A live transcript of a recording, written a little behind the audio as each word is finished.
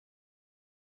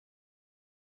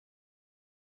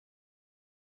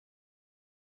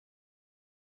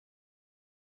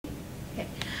Okay.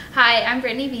 Hi, I'm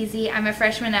Brittany Veazey. I'm a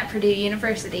freshman at Purdue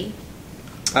University.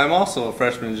 I'm also a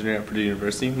freshman engineer at Purdue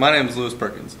University. My name is Lewis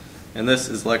Perkins, and this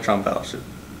is Electron Battleship.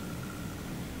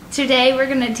 Today we're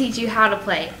going to teach you how to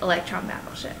play Electron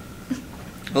Battleship.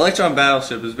 Electron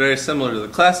Battleship is very similar to the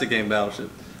classic game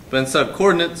Battleship, but instead of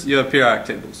coordinates, you have periodic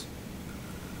tables.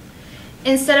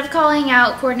 Instead of calling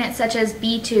out coordinates such as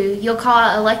B2, you'll call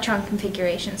out electron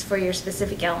configurations for your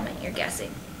specific element you're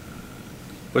guessing.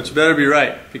 But you better be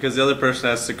right, because the other person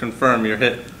has to confirm your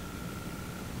hit.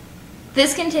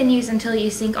 This continues until you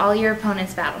sink all your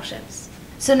opponent's battleships.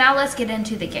 So now let's get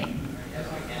into the game.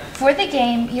 For the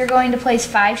game, you're going to place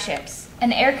 5 ships,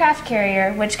 an aircraft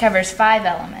carrier which covers 5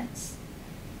 elements,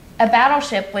 a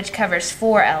battleship which covers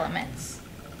 4 elements,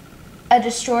 a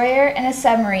destroyer and a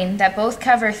submarine that both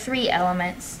cover 3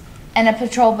 elements, and a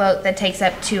patrol boat that takes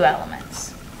up 2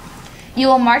 elements. You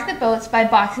will mark the boats by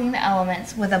boxing the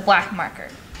elements with a black marker.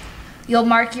 You'll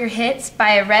mark your hits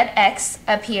by a red X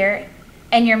up here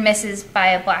and your misses by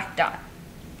a black dot.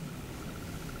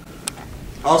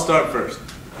 I'll start first.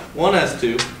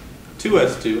 1S2,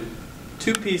 2S2,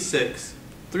 2P6,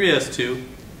 3S2,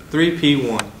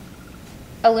 3P1.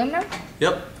 Aluminum?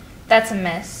 Yep. That's a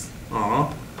miss.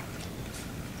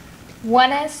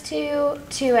 1S2,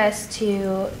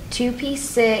 2S2,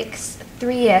 2P6,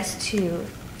 3S2,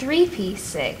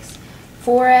 3P6,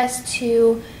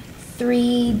 4S2,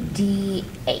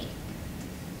 3D8.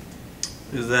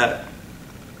 Is that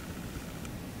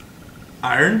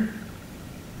iron?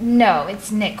 No,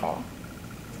 it's nickel.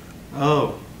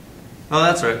 Oh,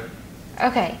 that's right.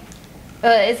 Okay.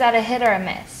 Is that a hit or a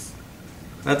miss?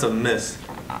 That's a miss.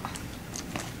 Oh.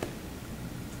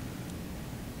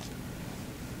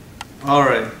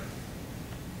 Alright.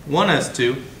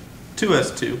 1S2,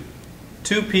 2S2,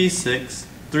 2P6,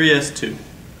 3S2.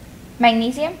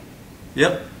 Magnesium?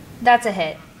 Yep. That's a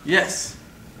hit. Yes.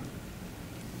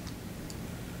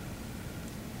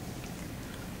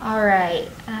 Alright.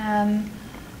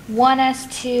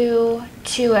 1S2,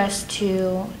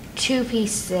 2S2,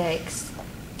 2P6,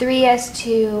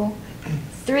 3S2,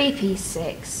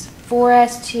 3P6,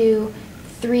 4S2,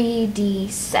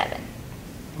 3D7.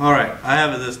 Alright, I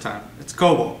have it this time. It's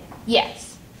cobalt.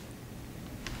 Yes.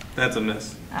 That's a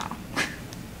miss. Oh.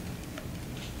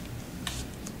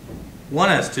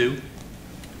 1S2,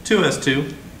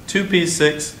 2S2,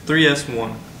 2P6,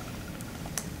 3S1.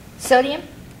 Sodium?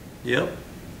 Yep.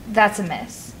 That's a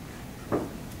miss.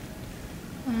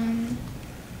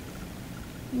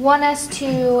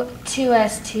 1S2,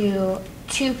 2S2,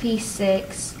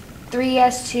 2P6,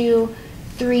 3S2,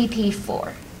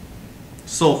 3P4.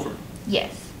 Sulfur.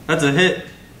 Yes. That's a hit.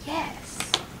 Yes.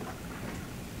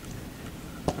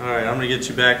 Alright, I'm going to get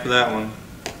you back for that one.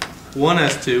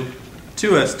 1S2,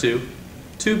 2S2,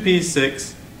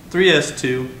 2P6,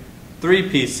 3S2,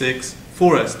 3P6,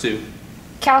 4S2.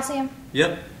 Calcium?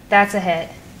 Yep. That's a hit.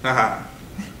 Haha.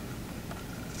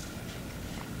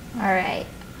 Alright.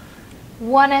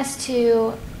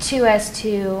 1S2,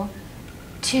 2S2,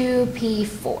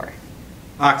 2P4.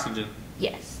 Oxygen.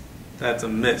 Yes. That's a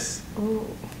miss. Ooh.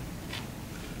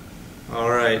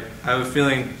 Alright, I have a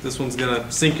feeling this one's going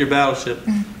to sink your battleship.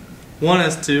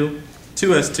 1S2,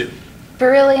 2S2.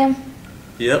 Beryllium?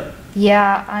 Yep.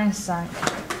 Yeah, I'm sunk.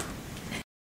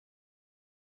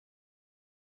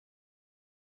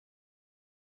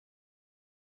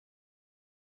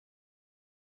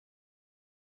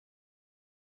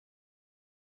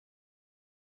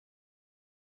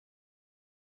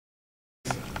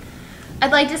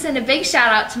 I'd like to send a big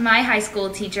shout out to my high school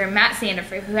teacher, Matt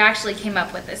Sandifer, who actually came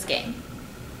up with this game.